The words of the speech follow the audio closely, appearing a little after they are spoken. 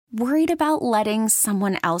Worried about letting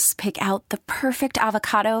someone else pick out the perfect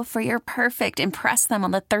avocado for your perfect impress them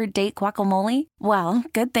on the third date guacamole? Well,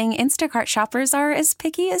 good thing Instacart shoppers are as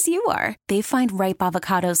picky as you are. They find ripe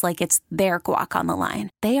avocados like it's their guac on the line.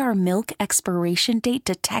 They are milk expiration date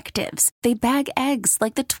detectives. They bag eggs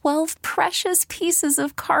like the 12 precious pieces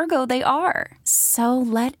of cargo they are. So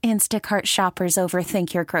let Instacart shoppers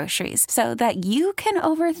overthink your groceries so that you can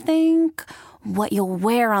overthink what you'll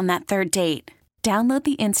wear on that third date. Download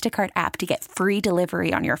the Instacart app to get free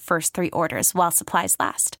delivery on your first 3 orders while supplies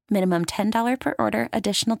last. Minimum $10 per order.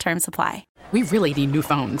 Additional terms apply. We really need new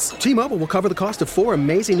phones. T-Mobile will cover the cost of 4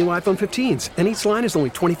 amazing new iPhone 15s, and each line is only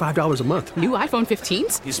 $25 a month. New iPhone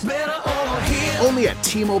 15s? It's better over here. Only at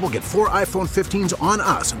T-Mobile, get 4 iPhone 15s on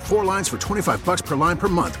us and 4 lines for $25 per line per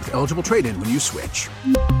month with eligible trade-in when you switch.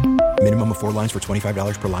 Minimum of 4 lines for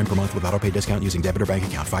 $25 per line per month with autopay discount using debit or bank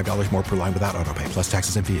account. $5 more per line without autopay, plus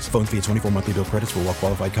taxes and fees. Phone fee at 24 monthly bill credits for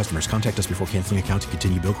well-qualified customers. Contact us before canceling account to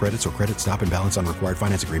continue bill credits or credit stop and balance on required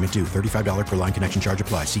finance agreement due. $35 per line connection charge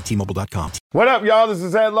applies. See T-Mobile.com. What up, y'all? This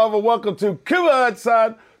is Ed Lover. Welcome to Come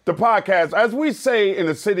Outside, the podcast. As we say in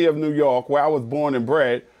the city of New York, where I was born and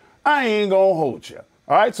bred, I ain't gonna hold you.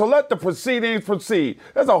 All right, so let the proceedings proceed.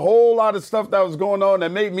 There's a whole lot of stuff that was going on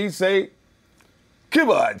that made me say, come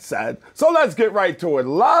on, son. So let's get right to it.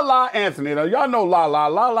 Lala Anthony. Now, y'all know Lala.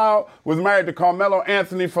 Lala was married to Carmelo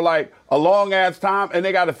Anthony for like a long-ass time, and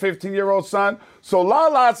they got a 15-year-old son. So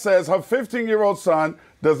Lala says her 15-year-old son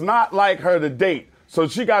does not like her to date. So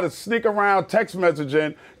she got to sneak around text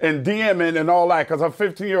messaging and DMing and all that because her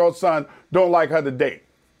 15-year-old son don't like her to date.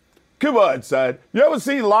 Come on, son. You ever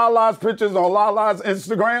see Lala's pictures on Lala's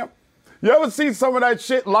Instagram? You ever see some of that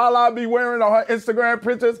shit Lala be wearing on her Instagram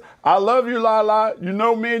pictures? I love you, Lala. You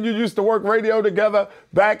know me and you used to work radio together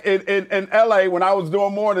back in L.A. when I was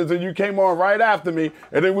doing mornings and you came on right after me.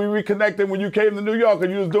 And then we reconnected when you came to New York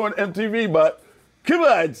and you was doing MTV. But come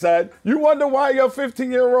on, son. You wonder why your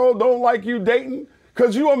 15-year-old don't like you dating?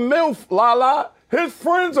 Because you a MILF, Lala. His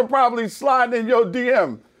friends are probably sliding in your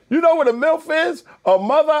DM. You know what a MILF is? A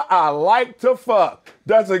mother I like to fuck.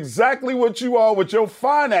 That's exactly what you are with your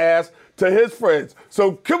fine ass to his friends.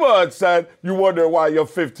 So come on, son. You wonder why your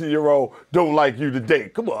 15-year-old don't like you to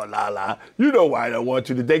date. Come on, Lala. You know why I don't want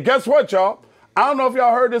you to date. Guess what, y'all? I don't know if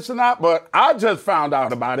y'all heard this or not, but I just found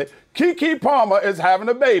out about it. Keke Palmer is having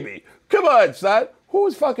a baby. Come on, son. Who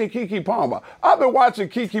is fucking Keke Palmer? I've been watching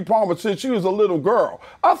Keke Palmer since she was a little girl.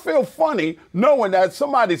 I feel funny knowing that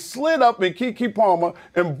somebody slid up in Keke Palmer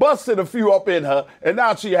and busted a few up in her, and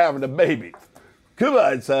now she having a baby. Come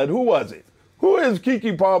on, son. Who was it? Who is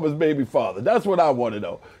Keke Palmer's baby father? That's what I want to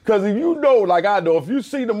know. Because if you know, like I know, if you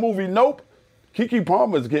see the movie Nope, Keke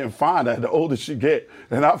Palmer's getting finer the older she get.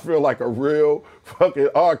 And I feel like a real fucking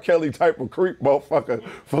R. Kelly type of creep motherfucker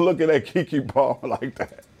for looking at Keke Palmer like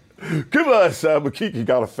that. Come on, son, but Keke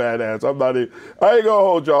got a fat ass. I ain't gonna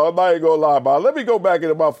hold y'all. I'm not even gonna lie about it. Let me go back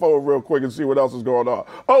into my phone real quick and see what else is going on.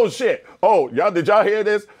 Oh, shit. Oh, did y'all hear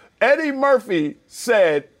this? Eddie Murphy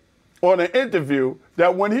said on an interview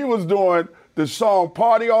that when he was doing the song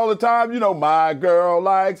Party All the Time, you know, my girl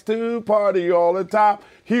likes to party all the time,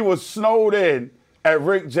 he was snowed in at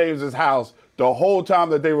Rick James's house the whole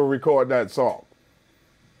time that they were recording that song.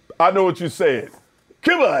 I know what you said.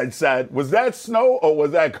 Come on, son. Was that snow or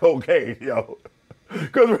was that cocaine, yo?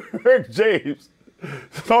 Because Rick James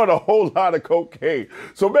snort a whole lot of cocaine.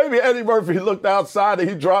 So maybe Eddie Murphy looked outside and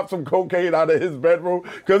he dropped some cocaine out of his bedroom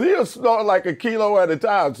because he was snorting like a kilo at a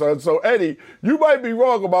time, son. So, Eddie, you might be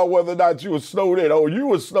wrong about whether or not you were snowed in. Oh, you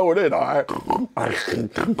were snowed in, all right?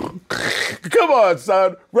 Come on,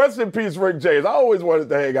 son. Rest in peace, Rick James. I always wanted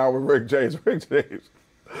to hang out with Rick James. Rick James.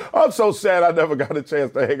 I'm so sad I never got a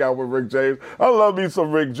chance to hang out with Rick James. I love me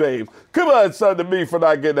some Rick James. Come on, son, to me for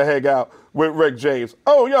not getting to hang out with Rick James.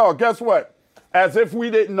 Oh, y'all, guess what? As if we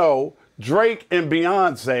didn't know, Drake and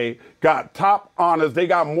Beyonce got top honors. They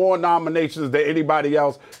got more nominations than anybody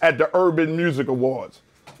else at the Urban Music Awards.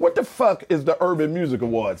 What the fuck is the Urban Music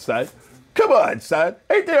Awards, son? Come on, son.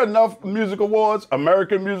 Ain't there enough music awards?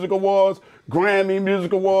 American Music Awards, Grammy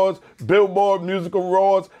Music Awards, Billboard Music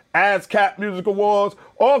Awards, ASCAP Music Awards,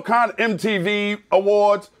 all kind of MTV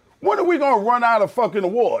awards. When are we gonna run out of fucking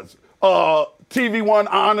awards? TV One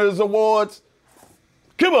Honors Awards?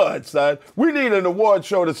 Come on, son. We need an award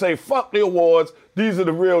show to say, fuck the awards. These are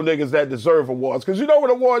the real niggas that deserve awards. Because you know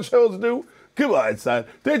what award shows do? Come on, son.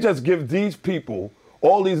 They just give these people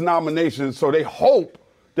all these nominations so they hope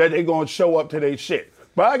that they're going to show up to their shit.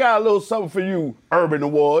 But I got a little something for you, Urban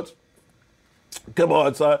Awards. Come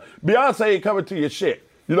on, son. Beyonce ain't coming to your shit.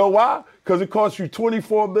 You know why? Because it costs you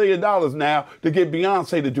 $24 million now to get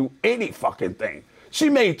Beyonce to do any fucking thing. She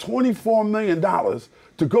made $24 million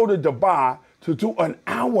to go to Dubai to do an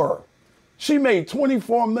hour. She made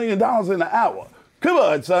 $24 million in an hour. Come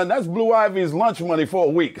on, son, that's Blue Ivy's lunch money for a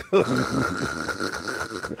week.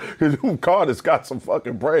 Carter's got some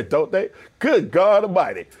fucking bread, don't they? Good God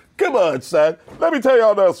Almighty. Come on, son. Let me tell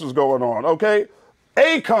y'all what else was going on, okay?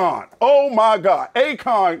 Akon, oh my God.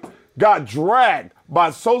 Akon got dragged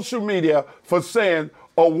by social media for saying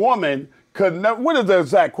a woman could never, what is the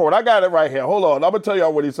exact quote? I got it right here. Hold on. I'm going to tell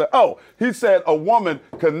y'all what he said. Oh, he said a woman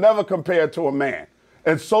could never compare to a man.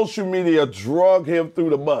 And social media drug him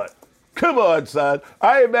through the mud. Come on, son.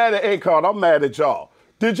 I ain't mad at Akon. I'm mad at y'all.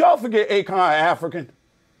 Did y'all forget Akon African?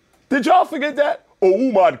 Did y'all forget that? A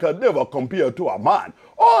woman could never compare to a man.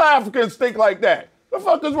 All Africans think like that. The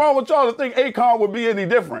fuck is wrong with y'all to think Akon would be any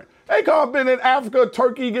different? Akon been in Africa,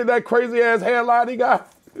 Turkey, getting that crazy ass hairline he got.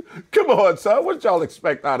 Come on, son. What y'all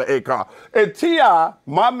expect out of Akon? And T.I.,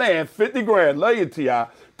 my man, 50 grand, love you, T.I.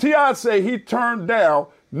 T.I. say he turned down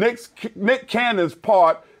Nick Cannon's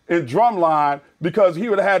part in Drumline because he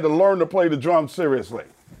would have had to learn to play the drums seriously.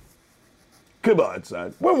 Come on,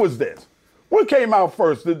 son. When was this? What came out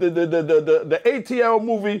first, the ATL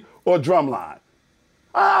movie or Drumline?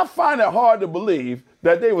 I find it hard to believe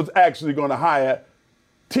that they was actually going to hire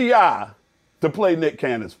T.I. to play Nick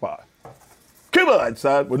Cannon's part. Come on,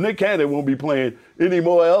 son. Well, Nick Cannon won't be playing any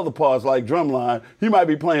more other parts like Drumline. He might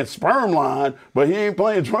be playing Spermline, but he ain't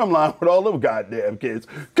playing Drumline with all them goddamn kids.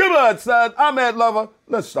 Come on, son. I'm Ed Lover.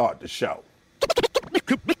 Let's start the show.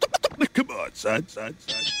 Come on, son.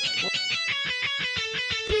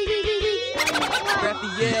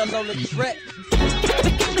 Raphael on the track.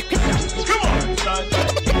 Come on, son.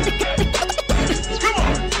 Come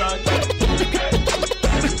on, son. Come on,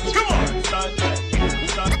 son.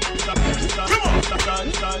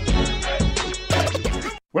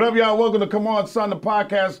 What up, y'all? Welcome to Come On, Son, the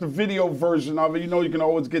podcast, the video version of it. You know you can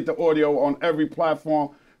always get the audio on every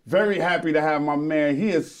platform. Very happy to have my man. He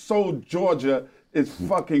is so Georgia. It's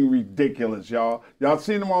fucking ridiculous, y'all. Y'all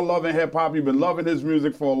seen him on Love and Hip Hop. You've been loving his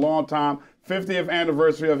music for a long time. 50th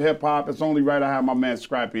anniversary of hip hop. It's only right I have my man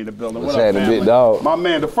Scrappy in the building. What up, family? Big dog. My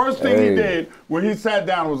man, the first thing he did when he sat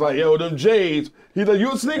down was like, yo, them J's. He like, you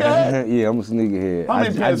a sneakerhead? Yeah, I'm a sneakerhead. How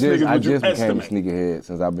many pairs of sneakers I would you just became a estimate? sneakerhead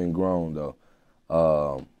since I've been grown, though.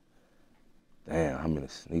 Damn, how many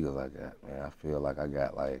sneakers I got, man? I feel like I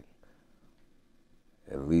got like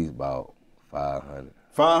at least about 500.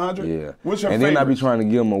 500? Yeah. What's your and then I be favorites? trying to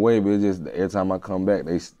give them away, but it's just every time I come back,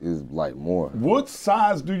 it's like more. What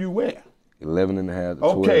size do you wear? 11 and a half to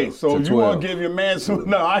 12. Okay, so to you want 12. to give your man some?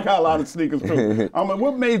 No, I got a lot of sneakers too. I mean,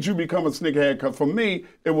 what made you become a sneakerhead? Because for me,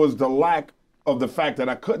 it was the lack of the fact that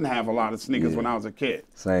I couldn't have a lot of sneakers when I was a kid.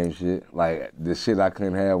 Same shit. Like the shit I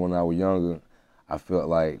couldn't have when I was younger, I felt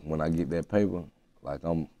like when I get that paper, like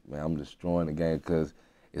I'm destroying the game because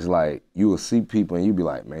it's like you will see people and you be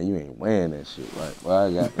like, man, you ain't wearing that shit. Like, well,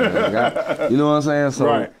 I got, you know what I'm saying? So,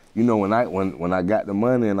 Right. you know, when I got the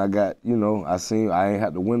money and I got, you know, I ain't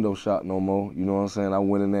had the window shop no more. You know what I'm saying? I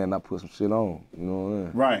went in there and I put some shit on. You know what I'm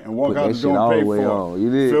saying? Right, and walk Put out that the shit door all and pay the way for it. on.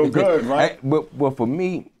 You did. Feel good, right? But for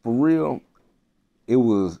me, for real, it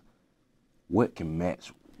was what can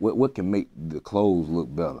match, what can make the clothes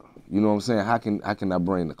look better. You know what I'm saying? How can I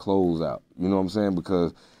bring the clothes out? You know what I'm saying?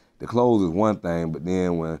 Because the clothes is one thing, but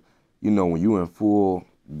then when you in full,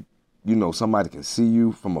 you know, somebody can see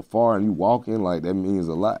you from afar and you walking, like that means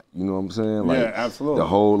a lot. You know what I'm saying? Like, Yeah, absolutely. The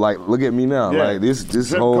whole, like, look at me now. Yeah. Like this Drip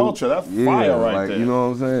whole culture, that's fire right like, there. You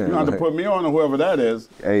know what I'm saying? You don't have to Like, put me on or whoever that is.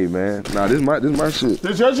 hey man, nah, this my shit.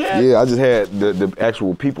 This your shit? Yeah, I just had the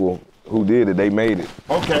actual people who did it, they made it.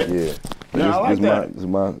 Okay. Yeah. Yeah, I like that. This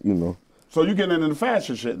my, you know. So you getting into the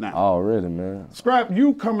fashion shit now? Already, man. Scrap,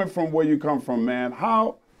 you coming from where you come from, man,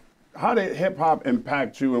 how did hip-hop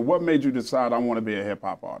impact you and what made you decide I want to be a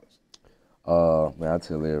hip-hop artist? Man, I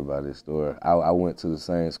tell everybody this story. I went to the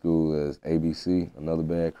same school as ABC, Another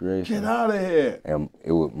Bad Creation. Get out of here. And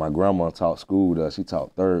it was my grandma taught school there. She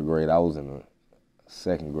taught 3rd grade. I was in the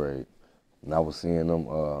 2nd grade. And I was seeing them,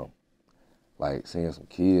 like seeing some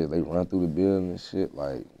kids, they run through the building and shit,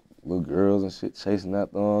 like little girls and shit chasing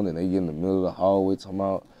after them. And they get in the middle of the hallway talking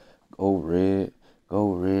about, go red,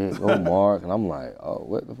 go Mark. And I'm like, oh,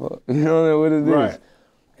 what the fuck? You know what is this? Right.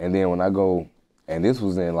 And then when I go, and this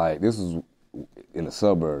was in the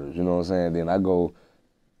suburbs, you know what I'm saying? Then I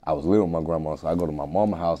was living with my grandma, so I go to my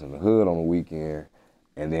mama's house in the hood on the weekend,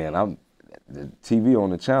 and then I'm the TV on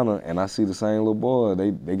the channel, and I see the same little boy.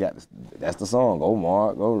 They got that's the song. Go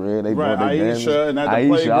Mark, go Red. They Right, doing they Aisha and at the Aisha,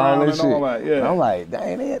 playground and shit. all that, yeah. And I'm like,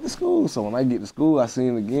 dang, they at the school. So when I get to school, I see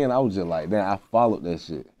him again. I was just like, damn, I followed that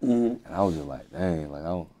shit, and I was just like, dang, like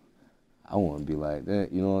I want to be like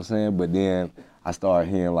that. You know what I'm saying? But then I started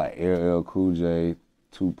hearing like LL Cool J,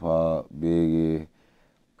 Tupac, Biggie.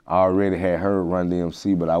 I already had heard Run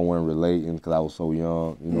DMC, but I wasn't relating because I was so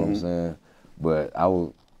young, you know what I'm saying? But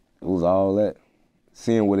it was all that,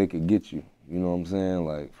 seeing where they could get you, you know what I'm saying?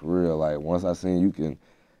 Like, for real, like, once I seen you can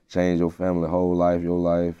change your family whole life, your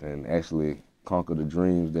life, and actually conquer the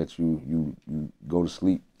dreams that you go to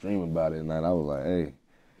sleep dreaming about it at night, I was like, hey.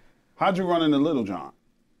 How'd you run into Little John?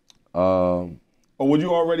 Or were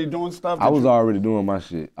you already doing stuff? I was already doing my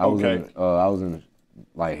shit. I was Okay. in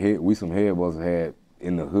like, We Some Head Busters had,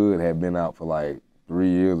 in the hood, had been out for like 3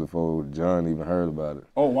 years before John even heard about it.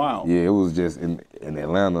 Oh, wow. Yeah, it was just in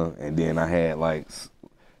Atlanta, and then I had like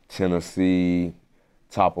Tennessee,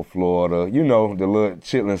 top of Florida, you know, the little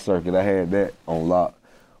chitlin circuit. I had that on lock.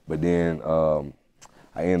 But then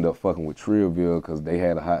I ended up fucking with Trillville because they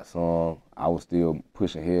had a hot song. I was still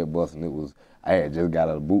pushing Head Bustin'. I had just got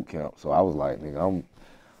out of boot camp, so I was like, nigga,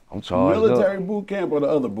 I'm charged Military up. boot camp or the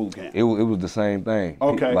other boot camp? It was the same thing.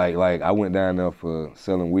 Okay. Like I went down there for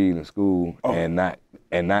selling weed in school and not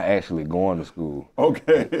actually going to school.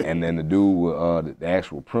 Okay. And then the dude with the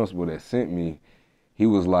actual principal that sent me, he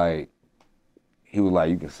was like,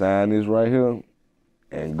 you can sign this right here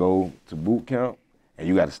and go to boot camp, and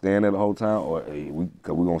you got to stand there the whole time, or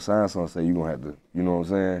because we're going to sign something, say you're going to have to, you know what I'm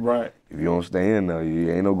saying? Right. If you don't stay in there,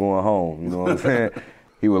 you ain't no going home, you know what I'm saying?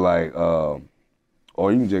 He was like,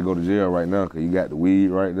 or you can just go to jail right now because you got the weed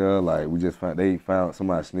right there. Like, they found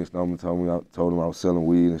somebody snitched on me, told him I was selling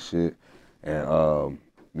weed and shit. And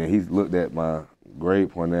then he looked at my grade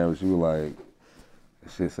point average. He was like,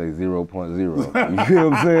 that shit say 0.0. You feel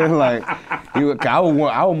what I'm saying? Like, I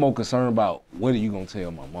was more concerned about what are you gonna tell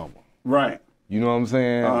my mama? Right. You know what I'm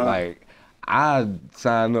saying? Like, I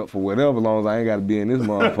signed up for whatever, as long as I ain't got to be in this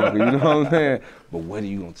motherfucker. You know what I'm saying? But what are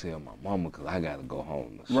you gonna tell my mama? Cause I gotta go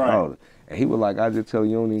home to Charlotte. And he was like, I just tell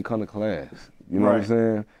you don't even come to class. You know what I'm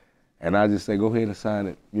saying? And I just say, go ahead and sign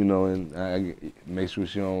it, you know, and I make sure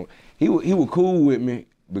she don't. He was cool with me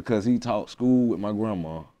because he taught school with my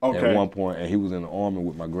grandma at one point, and he was in the army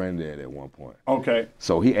with my granddad at one point. Okay.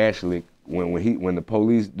 So he actually, when the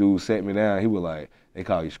police dude sat me down, he was like, they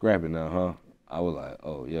call you Scrappy now, huh? I was like,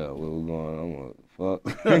 oh yeah, what was going on? I'm like,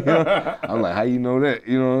 fuck. You know? I'm like, how you know that?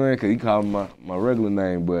 You know what I mean? Cause he called me my regular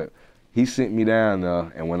name, but he sent me down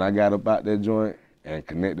there, and when I got up out that joint and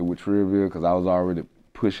connected with Trillville, because I was already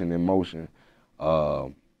pushing in motion,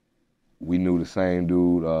 we knew the same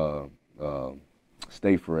dude,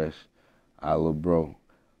 Stay Fresh, our little bro.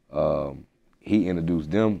 He introduced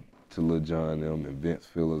them to Lil John, them, and Vince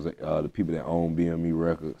Fillers, the people that own BME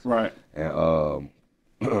Records. Right. And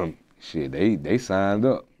shit, they signed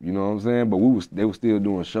up, you know what I'm saying? But they were still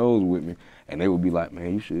doing shows with me, and they would be like,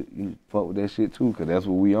 man, you fuck with that shit too, cause that's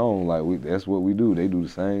what we own. Like that's what we do. They do the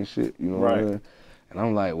same shit, you know what I mean? And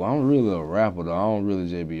I'm like, well, I'm really a rapper though. I don't really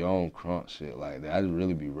just be on crunk shit like that. I just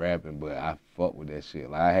really be rapping, but I fuck with that shit.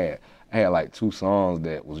 Like I had like 2 songs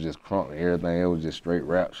that was just crunk and everything. It was just straight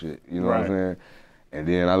rap shit, you know what I'm saying? And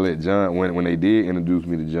then I let John, when they did introduce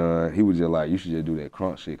me to John, he was just like, you should just do that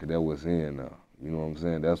crunk shit, cause that's what's in now. You know what I'm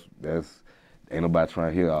saying? That's ain't nobody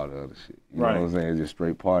trying to hear all the other shit. You know what I'm saying? It's just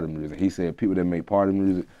straight party music. He said people that make party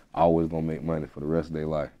music always gonna make money for the rest of their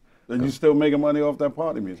life. And you still making money off that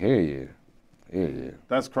party music? Hell yeah. Hell yeah.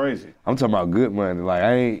 That's crazy. I'm talking about good money.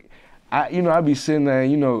 Like I be sitting there,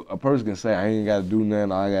 you know, a person can say I ain't gotta do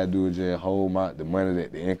nothing, all I gotta do is just hold the money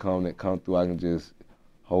the income that come through, I can just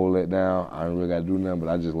hold that down. I don't really gotta do nothing, but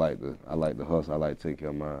I like the hustle, I like to take care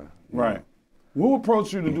of mine. Right. Who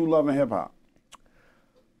approached you to do Love and Hip Hop?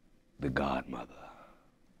 The godmother.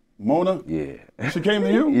 Mona? Yeah. She came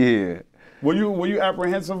to you? Yeah. Were you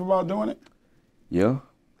apprehensive about doing it? Yeah.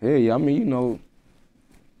 Hell yeah. I mean, you know,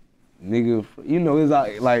 nigga, you know, it's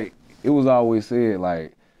like it was always said,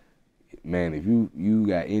 like, man, if you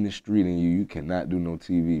got any street in you cannot do no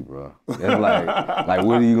TV, bro. That's like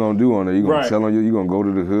what are you gonna do on there? You gonna tell on you gonna go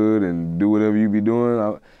to the hood and do whatever you be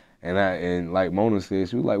doing? And like Mona said,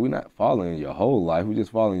 she was like, we're not following your whole life, we're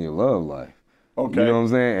just following your love life. Okay. You know what I'm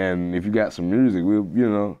saying? And if you got some music, you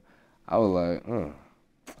know, I was like,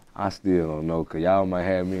 I still don't know, cause y'all might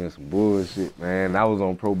have me in some bullshit, man. I was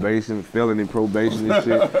on probation, felony probation and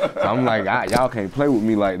shit. So I'm like, y'all can't play with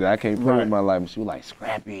me like that. I can't play with my life. And she was like,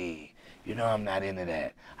 Scrappy, you know I'm not into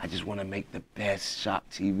that. I just want to make the best shock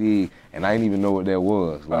TV. And I didn't even know what that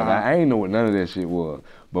was. Like, I ain't know what none of that shit was.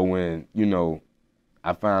 But when, you know,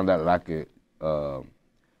 I found out that I could,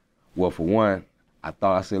 well, for one,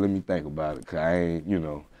 I said, let me think about it, cause I ain't, you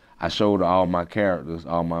know, I showed her all my characters,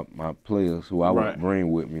 all my players who I would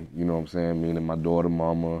bring with me, you know what I'm saying? Meaning my daughter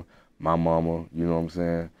mama, my mama, you know what I'm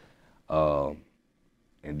saying?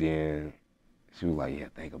 And then she was like, yeah,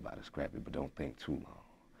 think about it, Scrappy, but don't think too long.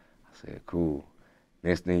 I said, cool.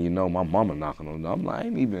 Next thing you know, my mama knocking on the door. I'm like, I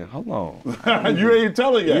ain't even, hold on. You ain't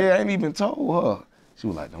telling yet? Yeah, I ain't even told her. She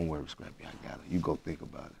was like, don't worry, Scrappy, I got it. You go think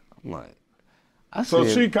about it. I'm like, So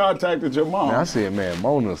she contacted your mom. Man, I said, man,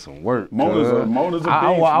 Mona's some work. Mona's a beast, man.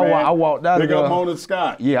 I walked out of there. Big up Mona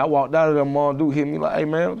Scott. Yeah, I walked out of there, Mom Duke hit me like, hey,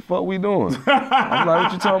 man, what the fuck we doing? I'm like,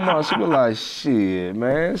 what you talking about? She was like, shit,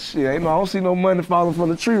 man, shit. I don't see no money falling from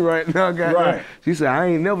the tree right now, goddamn. Right. She said, I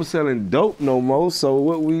ain't never selling dope no more, so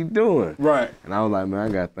what we doing? Right. And I was like, man, I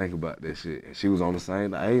got to think about that shit. And she was on the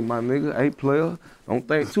same, like, hey, my nigga, hey, player, don't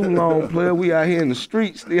think too long, player. We out here in the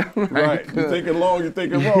streets still. Like, right. You thinking long, you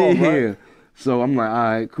thinking wrong, right? Yeah. So I'm like, all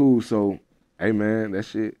right, cool. So, hey man, that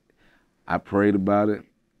shit, I prayed about it,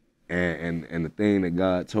 and the thing that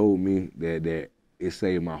God told me that it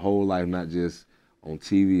saved my whole life, not just on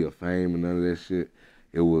TV or fame and none of that shit.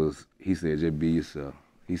 It was, he said, just be yourself.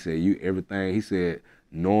 He said, everything. He said,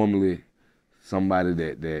 normally somebody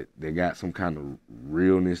that got some kind of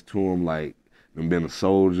realness to him, like them been a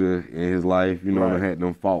soldier in his life, you know, right. Had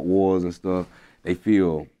them fought wars and stuff, they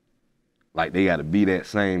feel like they got to be that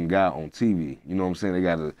same guy on TV. You know what I'm saying? They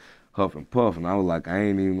got to huff and puff. And I was like, I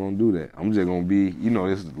ain't even going to do that. I'm just going to be, you know,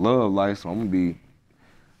 this is love life, so I'm going to be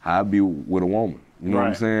how I be with a woman. You know what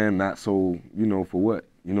I'm saying? Not so, you know, for what?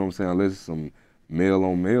 You know what I'm saying? Unless it's some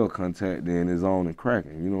male-on-male contact, then it's on and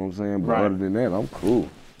cracking. You know what I'm saying? But other than that, I'm cool.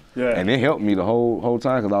 Yeah. And it helped me the whole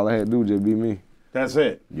time because all I had to do was just be me. That's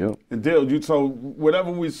it. Yep. And so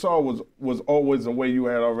whatever we saw was always the way you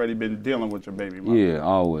had already been dealing with your baby mother. Yeah,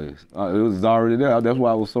 always. It was already there. That's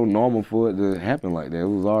why it was so normal for it to happen like that. It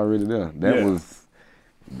was already there. That was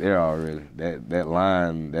there already. That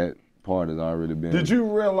line, that part has already been. Did you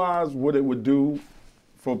realize what it would do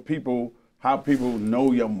for people, how people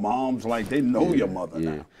know your moms like they know your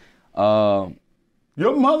mother now?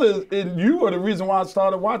 Your mother and you were the reason why I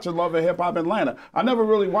started watching Love and Hip Hop Atlanta. I never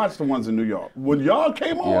really watched the ones in New York. When y'all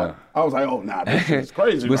came on, I was like, oh, nah, this is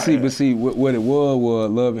crazy. But see, what it was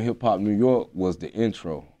Love and Hip Hop New York was the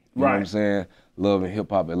intro. You know what I'm saying? Love and Hip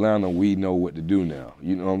Hop Atlanta, we know what to do now.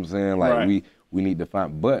 You know what I'm saying? Like we need to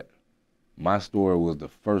find, but my story was the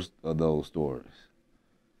first of those stories.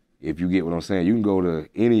 If you get what I'm saying, you can go to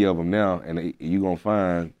any of them now and you're going to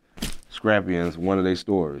find Scrappy in one of their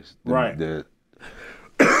stories.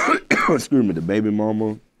 Excuse me, the baby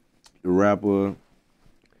mama, the rapper,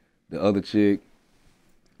 the other chick.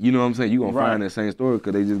 You know what I'm saying? You're going to find that same story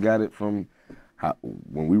because they just got it from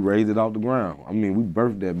when we raised it off the ground. I mean, we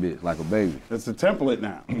birthed that bitch like a baby. It's a template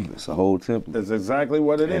now. It's a whole template. That's exactly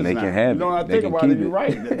what it is and they now. Can have you know, it. I think about it, you're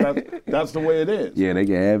right. That's the way it is. Yeah, they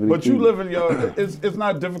can have it. But you live in it's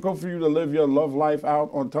not difficult for you to live your love life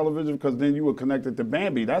out on television because then you were connected to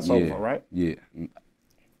Bambi. That's over, right? Yeah.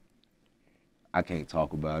 I can't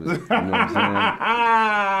talk about it. You know what I'm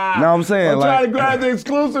saying? No, I'm saying I'm trying to grab the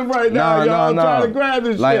exclusive right now, y'all. I'm trying to grab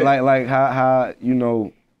this shit. Like how you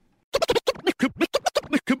know.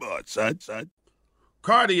 Come on, son.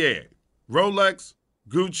 Cartier, Rolex,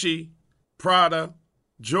 Gucci, Prada,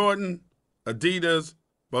 Jordan, Adidas,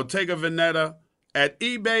 Bottega Veneta. At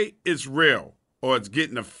eBay, it's real, or it's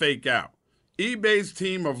getting a fake out. eBay's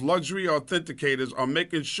team of luxury authenticators are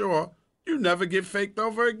making sure you never get faked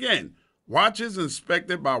over again. Watches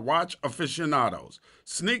inspected by watch aficionados.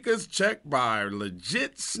 Sneakers checked by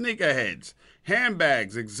legit sneakerheads.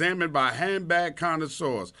 Handbags examined by handbag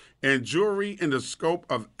connoisseurs. And jewelry in the scope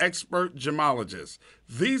of expert gemologists.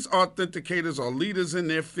 These authenticators are leaders in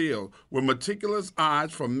their field with meticulous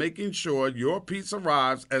eyes for making sure your piece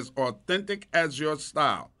arrives as authentic as your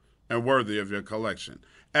style and worthy of your collection.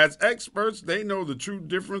 As experts, they know the true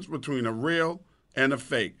difference between a real and a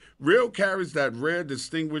fake. Real carries that rare,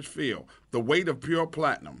 distinguished feel, the weight of pure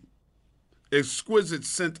platinum, exquisite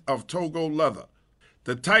scent of Togo leather,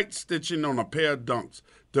 the tight stitching on a pair of dunks,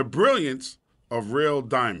 the brilliance of real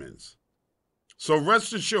diamonds. So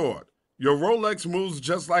rest assured, your Rolex moves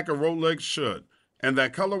just like a Rolex should, and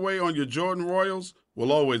that colorway on your Jordan Royals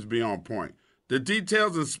will always be on point. The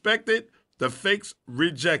details inspected, the fakes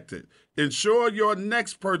rejected. Ensure your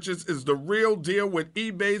next purchase is the real deal with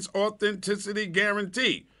eBay's authenticity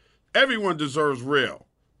guarantee. Everyone deserves real.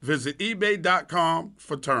 Visit ebay.com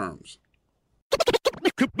for terms.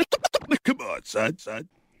 Come on, son.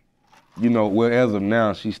 You know, well, as of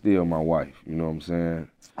now, she's still my wife. You know what I'm saying?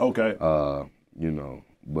 Okay. You know,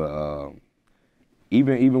 but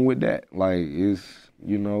even with that, like, it's,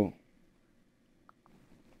 you know,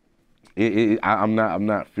 I'm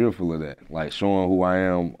not fearful of that. Like showing who I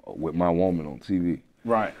am with my woman on TV.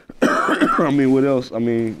 Right. I mean, what else? I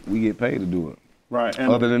mean, we get paid to do it. Right.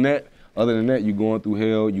 And other than that, you're going through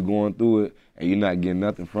hell. You're going through it, and you're not getting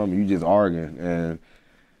nothing from it. You just arguing, and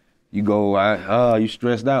You go, you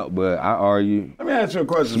stressed out, but I argue. Let me ask you a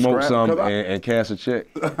question, Smoke Scrap, some 'cause and cash a check.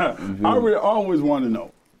 I really always want to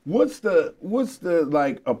know what's the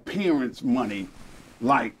like appearance money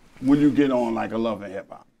like when you get on like a Love and Hip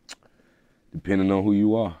Hop? Depending on who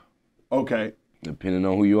you are. Okay. Depending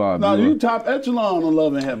on who you are. Now you top echelon on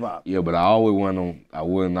Love and Hip Hop. Yeah, but I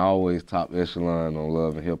wasn't always top echelon on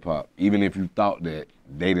Love and Hip Hop. Even if you thought that,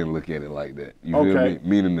 they didn't look at it like that. You feel me?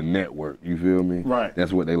 Meaning the network. You feel me? Right.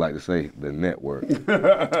 That's what they like to say, the network.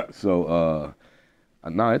 So,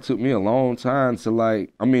 it took me a long time to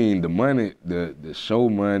the money, the show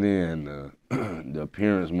money and the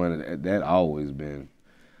appearance money, that always been,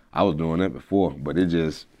 I was doing that before, but it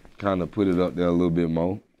just kind of put it up there a little bit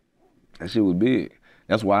more. That shit was big.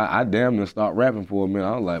 That's why I damn near stopped rapping for a minute.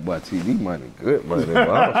 I was like, boy, TV money, good money, but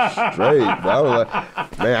I'm straight. But I was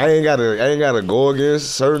like, man, I ain't gotta go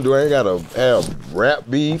against certain dude. I ain't gotta have rap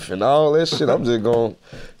beef and all that shit. I'm just gonna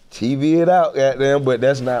TV it out, goddamn. But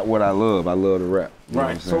that's not what I love. I love to rap.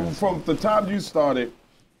 Right. So from the time you started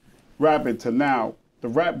rapping to now, the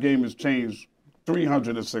rap game has changed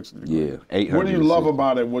 360 degrees. Yeah, 800. What do you love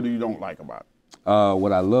about it? What do you don't like about it?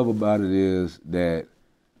 What I love about it is that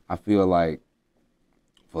I feel like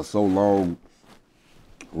for so long,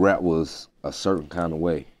 rap was a certain kind of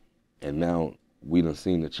way, and now we done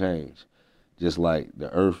seen the change. Just like the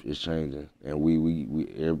earth is changing, and we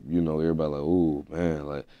everybody like, ooh, man,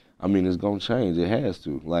 like, I mean, it's gonna change. It has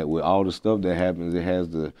to. Like, with all the stuff that happens, it has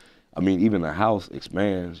to. I mean, even the house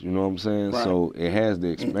expands. You know what I'm saying? Right. So it has to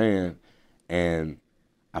expand, and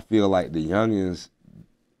I feel like the youngins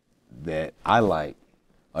that I like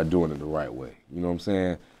are doing it the right way. You know what I'm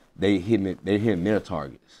saying? They hitting their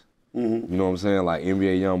targets. Mm-hmm. You know what I'm saying? Like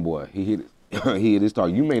NBA YoungBoy, he hit his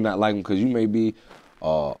target. You may not like him because you may be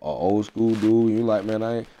a old school dude. You like, man,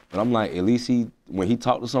 I ain't. But I'm like, at least when he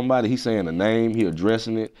talk to somebody, he's saying the name, he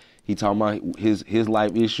addressing it. He talking about his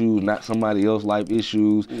life issues, not somebody else's life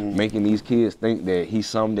issues, making these kids think that he's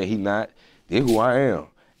something that he not. They're who I am.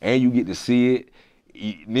 And you get to see it.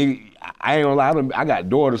 Nigga, I ain't gonna lie, I got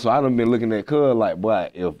daughters, so I done been looking at cuz like,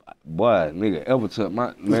 nigga, ever took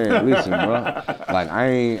my, man, listen, bro. Like, I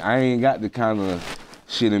ain't got the kind of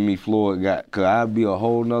shit in me Floyd got, cause I'd be a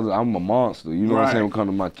whole nother, I'm a monster, you know what I'm saying? When it come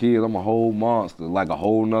to my kids, I'm a whole monster, like a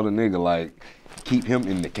whole nother nigga, like, keep him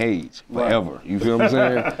in the cage forever, you feel what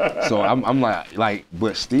I'm saying? So I'm like,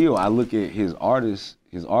 but still, I look at his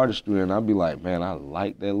artistry, and I be like, man, I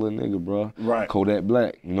like that little nigga, bro. Right. Kodak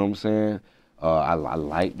Black, you know what I'm saying? I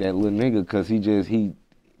like that little nigga because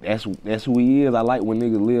that's who he is. I like when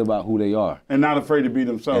niggas live about who they are. And not afraid to be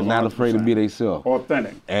themselves. And not 100%. afraid to be themselves.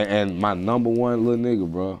 Authentic. And my number one little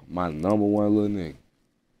nigga, bro,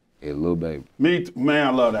 is Lil Baby. Man,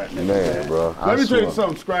 I love that nigga. Man, bro. Let me tell you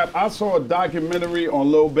something, Scrap. I saw a documentary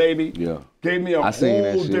on Lil Baby. Yeah. Gave me a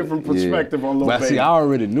whole different perspective on Lil Baby. But see, I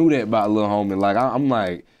already knew that about Lil Homie. Like, I'm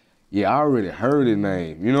like, yeah, I already heard his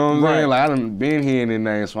name. You know what I'm saying? Like, I done been hearing his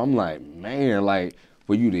name, so I'm like, man, like,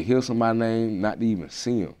 for you to hear somebody's name, not to even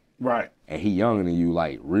see him. Right. And he younger than you,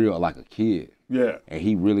 like, real, like a kid. Yeah. And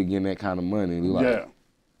he really getting that kind of money. And he like, yeah.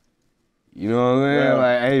 You know what I'm saying? Yeah.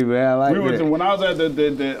 Like, hey, man, I like that. When I was at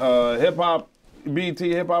the hip-hop, BET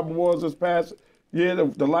Hip-Hop Awards this past year,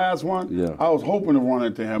 the last one, I was hoping to run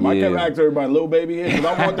into him. I kept asking everybody, Lil Baby here, because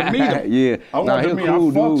I wanted to meet him. Yeah. I wanted to meet him.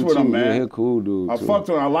 I fucked with him, man. Yeah, he's a cool dude, I fucked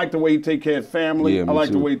with him. I like the way he take care of family. Yeah, I like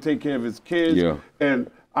too. the way he take care of his kids. Yeah.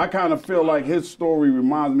 And I kind of feel like his story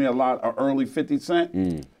reminds me a lot of early 50 Cent.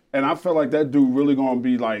 And I feel like that dude really going to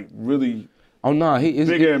be like really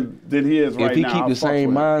bigger than he is right now. If he keep the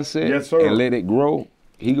same mindset yes, sir. and let it grow,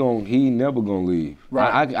 he never going to leave.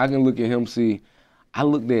 Right. I can look at him, see, I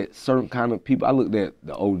looked at certain kind of people. I looked at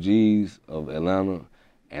the OGs of Atlanta,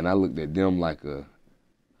 and I looked at them like I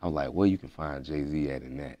was like, where you can find Jay-Z at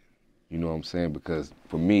in that? You know what I'm saying? Because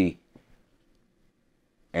for me,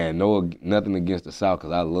 and nothing against the South,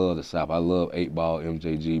 because I love the South. I love 8 Ball,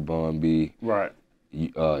 MJG, Bun B. Right.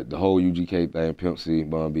 The whole UGK thing, Pimp C,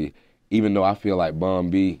 Bun B. Even though I feel like Bun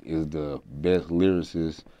B is the best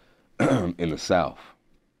lyricist in the South.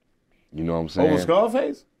 You know what I'm saying? Over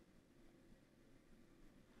Scarface?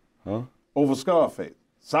 Huh? Over Scarface.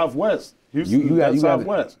 Southwest. You got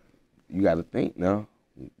Southwest. You got to think now.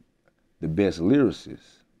 The best lyricist.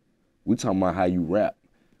 We talking about how you rap.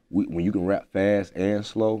 When you can rap fast and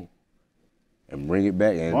slow and bring it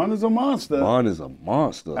back. And Bun is a monster. Bun is a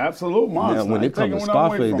monster. Absolute monster. Now, when it comes to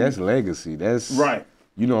Scarface, that's legacy. That's right.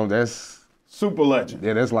 You know, that's super legend.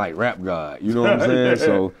 Yeah, that's like rap god. You know what I'm saying?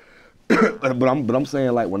 So, but I'm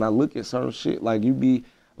saying, like, when I look at certain shit, like you be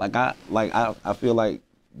like I feel like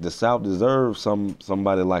the South deserves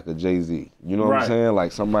somebody like a Jay-Z. You know what I'm saying?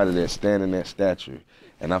 Like somebody that's standing that stature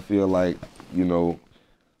And I feel like, you know,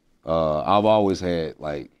 I've always had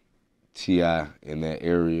like T.I. in that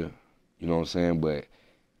area, you know what I'm saying? But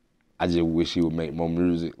I just wish he would make more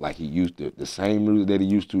music like he used to. The same music that he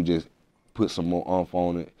used to, just put some more oomph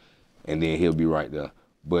on it, and then he'll be right there.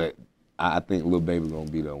 But I think Lil Baby gonna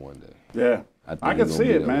be there one day. Yeah, I can see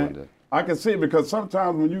it, man. I can see it because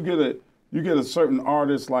sometimes when you get a certain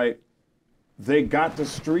artist, like they got the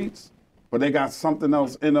streets, but they got something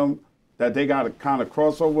else in them that they got a kind of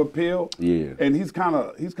crossover appeal. Yeah. And he's kind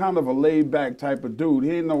of a laid back type of dude.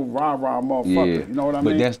 He ain't no rah-rah motherfucker. Yeah. You know what I mean?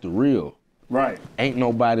 mean? But that's the real. Right. Ain't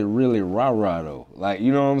nobody really rah-rah though. Like,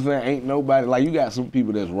 you know what I'm saying? Ain't nobody, like you got some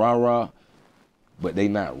people that's rah-rah, but they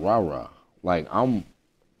not rah-rah. Like I'm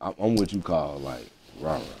what you call like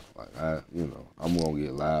rah-rah. Like I'm gonna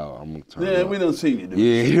get loud. I'm gonna turn up. We done seen you do.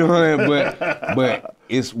 Yeah, you know what I mean? But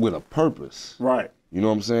it's with a purpose. Right. You know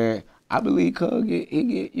what I'm saying? I believe Cuz get,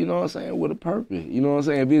 you know what I'm saying, with a purpose. You know what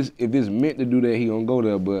I'm saying? If it's meant to do that, he gonna go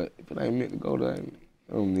there. But if it ain't meant to go there,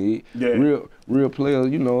 I don't need. Yeah. Real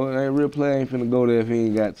players, you know, real player ain't finna go there if he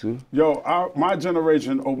ain't got to. Yo, my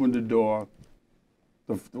generation opened the door.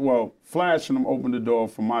 Flash and them opened the door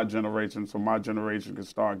for my generation, so my generation can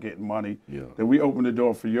start getting money. Yeah. Then we opened the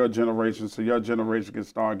door for your generation, so your generation can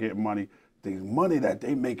start getting money. The money that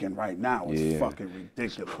they making right now is fucking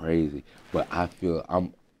ridiculous. It's crazy, but I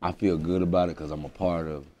feel good about it because I'm a part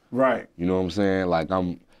of it. Right. You know what I'm saying? Like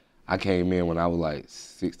I came in when I was like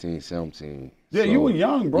 16, 17. Yeah, so, you were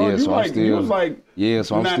young, bro. Yeah, you so was like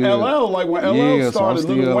so I'm still LL, like when LL started,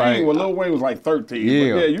 Lil Wayne, when Lil Wayne was like 13.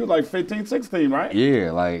 Yeah. But you was like 15, 16, right?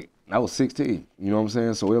 Yeah, like I was 16. You know what I'm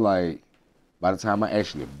saying? So it like by the time I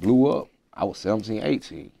actually blew up, I was 17,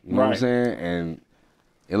 18. You know what I'm saying? And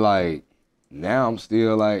it like now I'm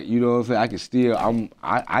still like, you know what I'm saying? I can still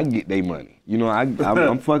I get their money. You know, I'm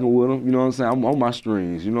fucking with them. You know what I'm saying? I'm on my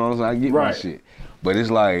streams. You know what I'm saying? I get my shit. But it's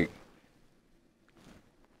like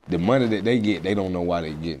the money that they get, they don't know why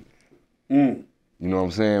they get it. You know what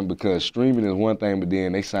I'm saying? Because streaming is one thing, but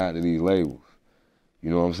then they sign to these labels. You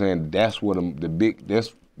know what I'm saying? That's what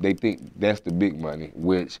they think that's the big money,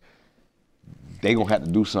 which they gonna have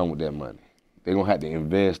to do something with that money. They gonna have to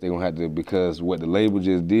invest. They gonna have to, because what the label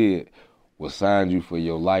just did was sign you for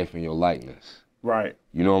your life and your likeness. Right.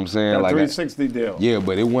 You know what I'm saying? That like 360 deal. Yeah,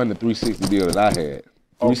 but it wasn't the 360 deal that I had.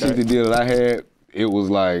 360 deal that I had, it was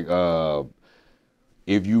like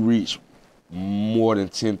if you reach more than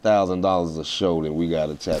 $10,000 a show, then we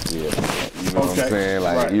gotta tap in. You know what I'm saying?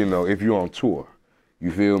 Like, you know, if you're on tour,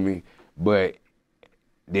 you feel me? But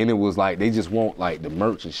then it was like they just want like the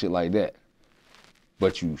merch and shit like that,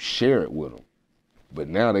 but you share it with them. But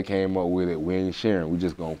now they came up with it, we ain't sharing, we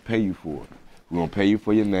just gonna pay you for it. We're gonna pay you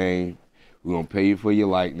for your name, we're gonna pay you for your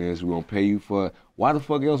likeness, we're gonna pay you for, why the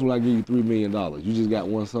fuck else would I give you $3 million? You just got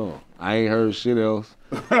one song. I ain't heard shit else.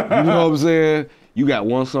 You know what I'm saying? You got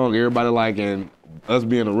one song everybody like, and us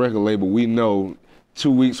being a record label, we know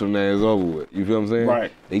 2 weeks from now it's over with. You feel what I'm saying?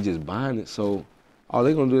 Right. They just buying it, so all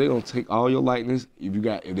they gonna do, they gonna take all your likeness.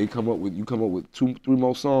 If they come up with 2, 3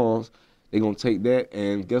 more songs, they gonna take that,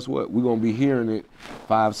 and guess what? We're gonna be hearing it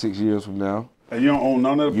 5, 6 years from now. And you don't own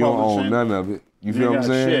none of the You publishing. don't own none of it. You feel what I'm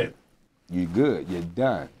saying? Shit. You good, you're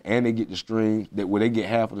done. And they get the streams, they get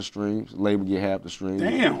half of the streams, the label get half the streams.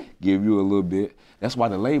 Damn. Give you a little bit. That's why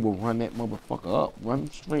the label run that motherfucker up, run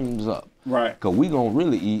the streams up. Right. Cause we gonna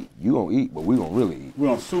really eat, you gonna eat, but we gonna really eat. We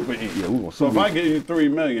gonna super eat. Yeah, we gonna So super if I eat. give you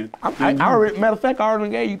 $3 million, matter of fact, I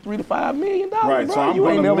already gave you $3 to $5 million, right? bro. So I'm you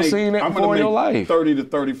ain't gonna never make, seen that I'm before in your gonna make life. 30 to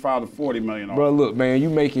 35 to 40 million. Bro, look, man, you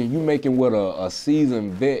making what a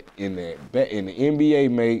seasoned vet in the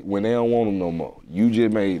NBA make when they don't want them no more. You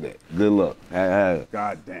just made that. Good luck.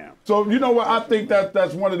 God damn. So you know what? I think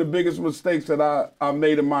that's one of the biggest mistakes that I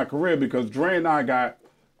made in my career, because Dre and I got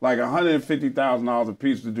like $150,000 a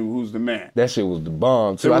piece to do Who's the Man. That shit was the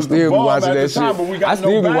bomb too. It I was still the be bomb watching at that the time, shit. but we got I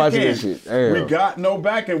still no be watching back that end. shit. Damn. We got no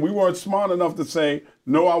back end. We weren't smart enough to say,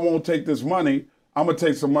 no, I won't take this money. I'm gonna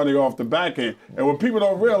take some money off the back end. And what people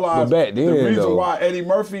don't realize, back then, the reason though, why Eddie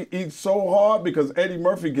Murphy eats so hard, because Eddie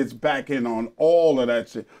Murphy gets back in on all of that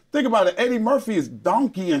shit. Think about it. Eddie Murphy is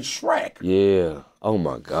Donkey and Shrek. Yeah. Oh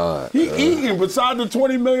my God. He eating beside the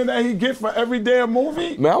 $20 million that he get for every damn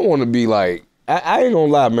movie. Man, I want to be like. I ain't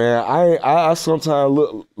gonna lie, man. I sometimes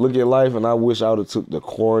look at life and I wish I would have took the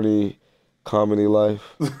corny comedy life.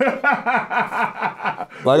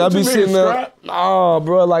 Like I be sitting there, nah,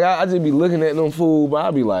 bro. Like I just be looking at them fools, but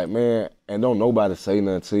I be like, man, and don't nobody say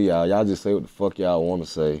nothing to y'all. Y'all just say what the fuck y'all want to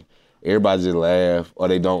say. everybody just laugh or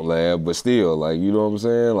they don't laugh, but still, like, you know what I'm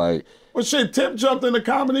saying? Like, well, shit, Tip jumped into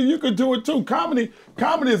comedy. You could do it too. Comedy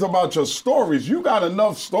is about your stories. You got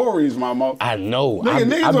enough stories, mama. I know.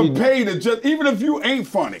 Niggas are paid to just, even if you ain't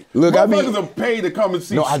funny. Look, motherfuckers are paid to come and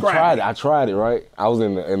see Scrappy. I tried it, right? I was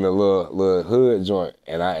in the little hood joint,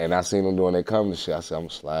 and I seen them doing their comedy shit. I said, I'm gonna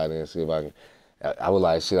slide in and see if I can. I was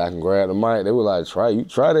like, shit, I can grab the mic. They were like, try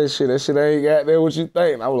that shit. That shit ain't got there what you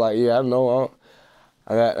think. And I was like, yeah, I know.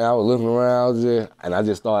 I was looking around, and I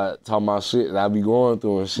just started talking about shit that I be going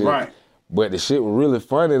through and shit. Right. But the shit was really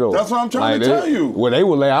funny though. That's what I'm trying to tell you. Well, they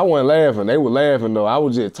were laughing. I wasn't laughing. They were laughing though. I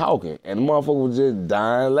was just talking, and the motherfucker was just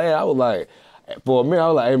dying laughing. I was like, for a minute, I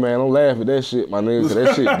was like, hey man, don't laugh at that shit, my nigga, 'cause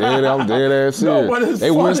that shit dead. I'm dead ass serious. No, but it's they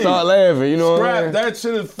funny. wouldn't start laughing, you know what I mean? That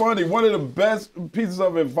shit is funny. One of the best pieces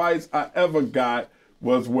of advice I ever got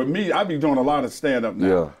was with me. I be doing a lot of stand-up now.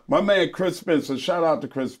 Yeah. My man Chris Spencer, shout out to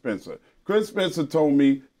Chris Spencer. Chris Spencer told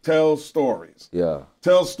me, tell stories. Yeah.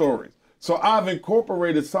 Tell stories. So I've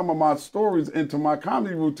incorporated some of my stories into my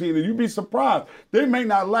comedy routine, and you'd be surprised. They may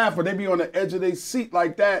not laugh, but they be on the edge of their seat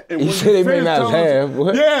like that. And You say they may not laugh?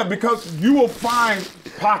 What? Yeah, because you will find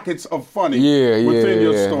pockets of funny within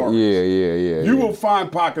your stories. Yeah. You will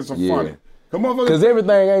find pockets of funny. Come on, because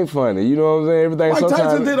everything ain't funny. You know what I'm saying? Everything. Mike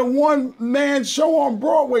Tyson did a one-man show on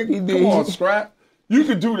Broadway. Come on, Scrap. You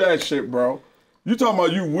could do that shit, bro. You talking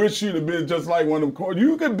about you wish you'd have been just like one of them.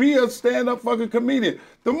 You could be a stand-up fucking comedian.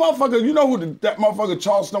 The motherfucker, you know who that motherfucker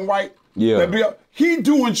Charleston White? Yeah. He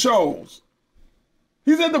doing shows.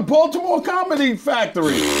 He's at the Baltimore Comedy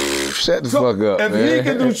Factory. Shut the fuck up, if man. he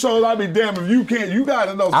can do shows, I'd be damned if you can't. You got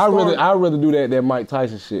enough stories. I'd rather do that Mike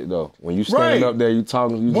Tyson shit, though. When you standing up there, you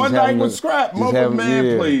talking. You one night with Scrap.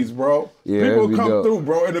 Please, bro. Yeah, people come through,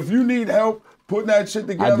 bro. And if you need help putting that shit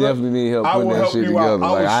together, I definitely need help putting that shit together.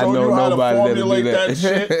 I will show you how to formulate that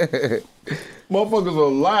shit. Motherfuckers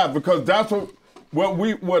will laugh because that's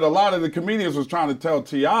what a lot of the comedians was trying to tell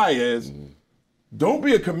T.I. is, don't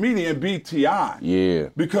be a comedian, be T.I. Yeah.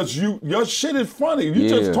 Because your shit is funny. You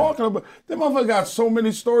just talking about, that motherfucker got so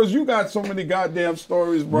many stories. You got so many goddamn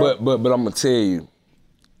stories, bro. But I'm gonna tell you,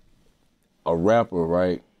 a rapper,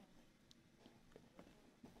 right?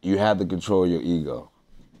 You have to control your ego.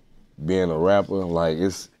 Being a rapper, like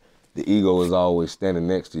the ego is always standing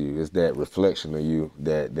next to you. It's that reflection of you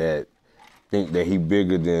that think that he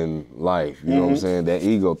bigger than life. You know what I'm saying? That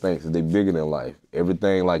ego thinks that they bigger than life.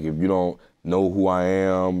 Everything, like if you don't know who I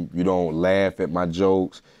am, you don't laugh at my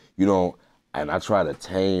jokes, you don't, and I try to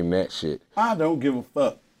tame that shit. I don't give a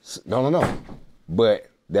fuck. No. But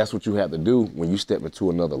that's what you have to do when you step into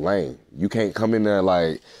another lane. You can't come in there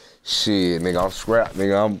like, shit, nigga, I'm Scrap.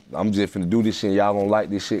 Nigga, I'm just finna do this shit and y'all gonna like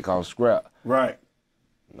this shit called Scrap. Right.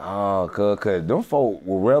 Nah, cause them folk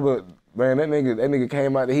would rather, man, that nigga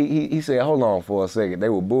came out there, he said, hold on for a second. They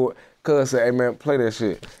were bored. Cuz said, hey man, play that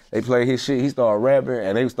shit. They played his shit, he started rapping,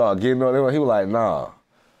 and they started getting up there. He was like, nah.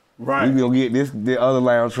 Right. We gonna get the other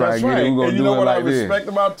lounge try and get it. We gonna do it like this. You know what I respect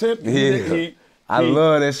about Tip? I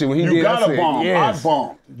love that shit when he did that shit. You gotta bomb. Yes. I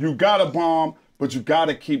bombed. You gotta bomb, but you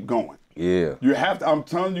gotta keep going. Yeah. You have to, I'm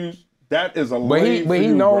telling you, that is a But he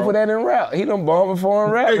known for that in rap. He done bombed before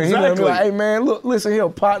in rap. Exactly. He done be like, hey man, look, listen here,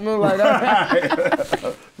 partner. Like,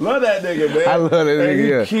 love that nigga, man. I love that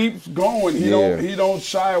nigga. And he keeps going. He don't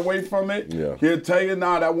shy away from it. Yeah. He'll tell you,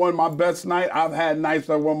 nah, that wasn't my best night. I've had nights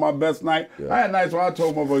that weren't my best night. Yeah. I had nights where I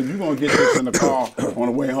told my boy, you gonna get this in the car on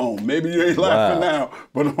the way home. Maybe you ain't laughing now,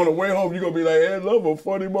 but on the way home, you gonna be like, hey, love a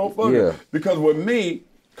funny motherfucker. Yeah. Because with me,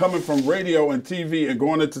 coming from radio and TV and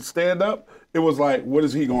going into stand-up, it was like, what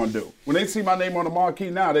is he gonna do? When they see my name on the marquee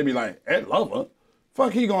now, they be like, Ed Lover,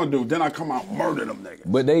 fuck he gonna do? Then I come out and murder them niggas.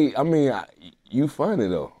 But you funny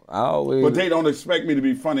though. But they don't expect me to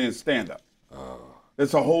be funny in stand-up.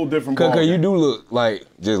 It's a whole different ballgame. Cause you do look like,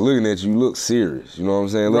 just looking at you, look serious. You know what I'm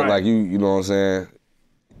saying? Look like you know what I'm saying?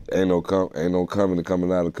 Ain't no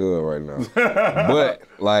coming out of Cub right now. But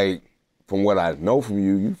like, from what I know from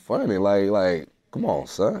you, you funny. Like. Come on,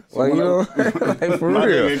 son. Like, you know, like for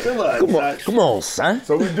real. Come on, son.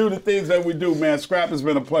 So we do the things that we do, man. Scrap has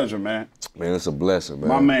been a pleasure, man. Man, it's a blessing, man.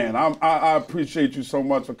 My man, I appreciate you so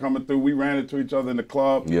much for coming through. We ran into each other in the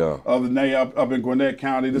club other day up in Gwinnett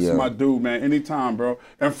County. This is my dude, man. Anytime, bro.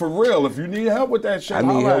 And for real, if you need help with that shit, I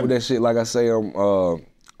need help with that shit. Like I say, I want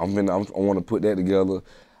to put that together.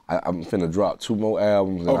 I'm finna drop 2 more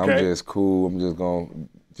albums, and I'm just cool. I'm just gonna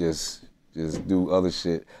just do other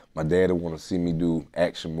shit. My daddy want to see me do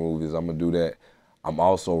action movies. I'm gonna do that. I'm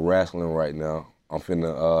also wrestling right now. I'm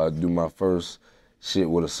finna do my first shit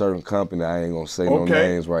with a certain company. I ain't gonna say no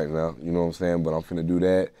names right now. You know what I'm saying? But I'm finna do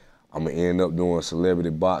that. I'm gonna end up doing celebrity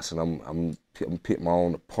boxing. I'm pick my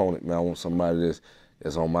own opponent, man. I want somebody that's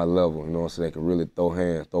that's on my level, you know what I'm saying, can really throw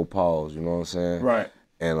hands, throw paws, you know what I'm saying? Right.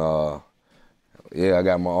 And yeah, I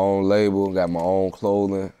got my own label, got my own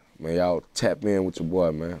clothing. Man, y'all tap in with your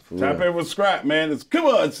boy, man. For Tap real. in with Scrap, man. It's Come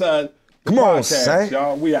On, Son. Come on, Podcast, son.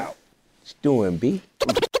 y'all. We out. What you doing, B?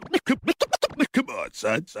 Come on,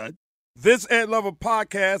 son. This Ed Lover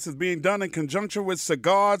podcast is being done in conjunction with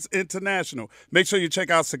Cigars International. Make sure you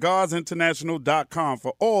check out cigarsinternational.com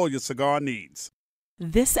for all your cigar needs.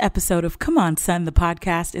 This episode of Come On Son, the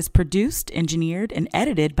podcast, is produced, engineered, and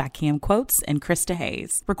edited by Cam Quotes and Krista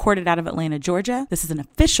Hayes. Recorded out of Atlanta, Georgia, this is an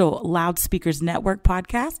official Loudspeakers Network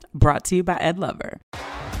podcast brought to you by Ed Lover.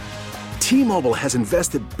 T-Mobile has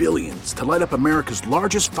invested billions to light up America's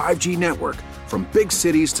largest 5G network, from big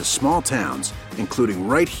cities to small towns, including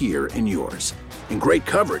right here in yours. And great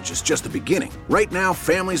coverage is just the beginning. Right now,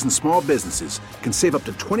 families and small businesses can save up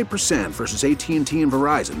to 20% versus AT&T and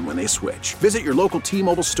Verizon when they switch. Visit your local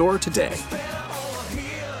T-Mobile store today.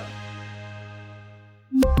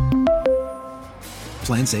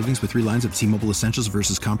 Plan savings with 3 lines of T-Mobile Essentials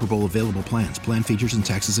versus comparable available plans. Plan features and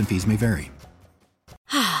taxes and fees may vary.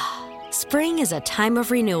 Spring is a time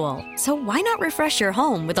of renewal, so why not refresh your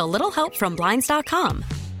home with a little help from Blinds.com?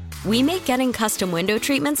 We make getting custom window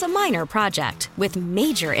treatments a minor project with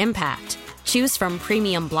major impact. Choose from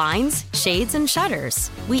premium blinds, shades, and shutters.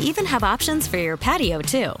 We even have options for your patio,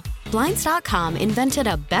 too. Blinds.com invented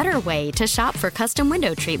a better way to shop for custom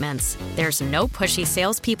window treatments. There's no pushy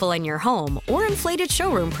salespeople in your home or inflated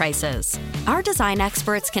showroom prices. Our design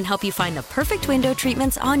experts can help you find the perfect window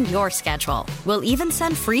treatments on your schedule. We'll even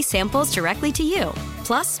send free samples directly to you.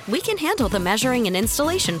 Plus, we can handle the measuring and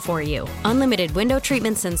installation for you. Unlimited window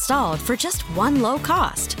treatments installed for just one low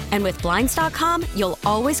cost. And with Blinds.com, you'll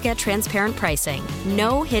always get transparent pricing.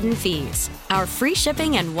 No hidden fees. Our free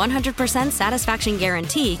shipping and 100% satisfaction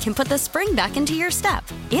guarantee can put the spring back into your step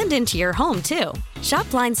and into your home, too. Shop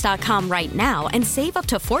Blinds.com right now and save up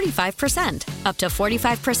to 45%. Up to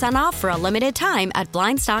 45% off for a limited time at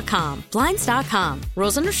Blinds.com. Blinds.com.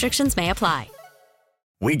 Rules and restrictions may apply.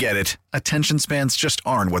 We get it. Attention spans just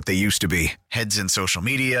aren't what they used to be. Heads in social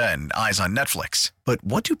media and eyes on Netflix. But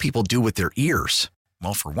what do people do with their ears?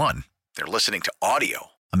 Well, for one, they're listening to audio.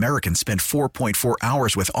 Americans spend 4.4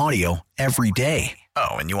 hours with audio every day.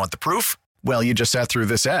 Oh, and you want the proof? Well, you just sat through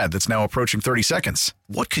this ad that's now approaching 30 seconds.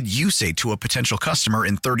 What could you say to a potential customer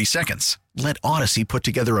in 30 seconds? Let Odyssey put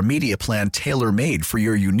together a media plan tailor-made for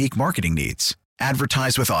your unique marketing needs.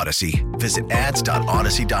 Advertise with Odyssey. Visit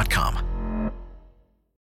ads.odyssey.com.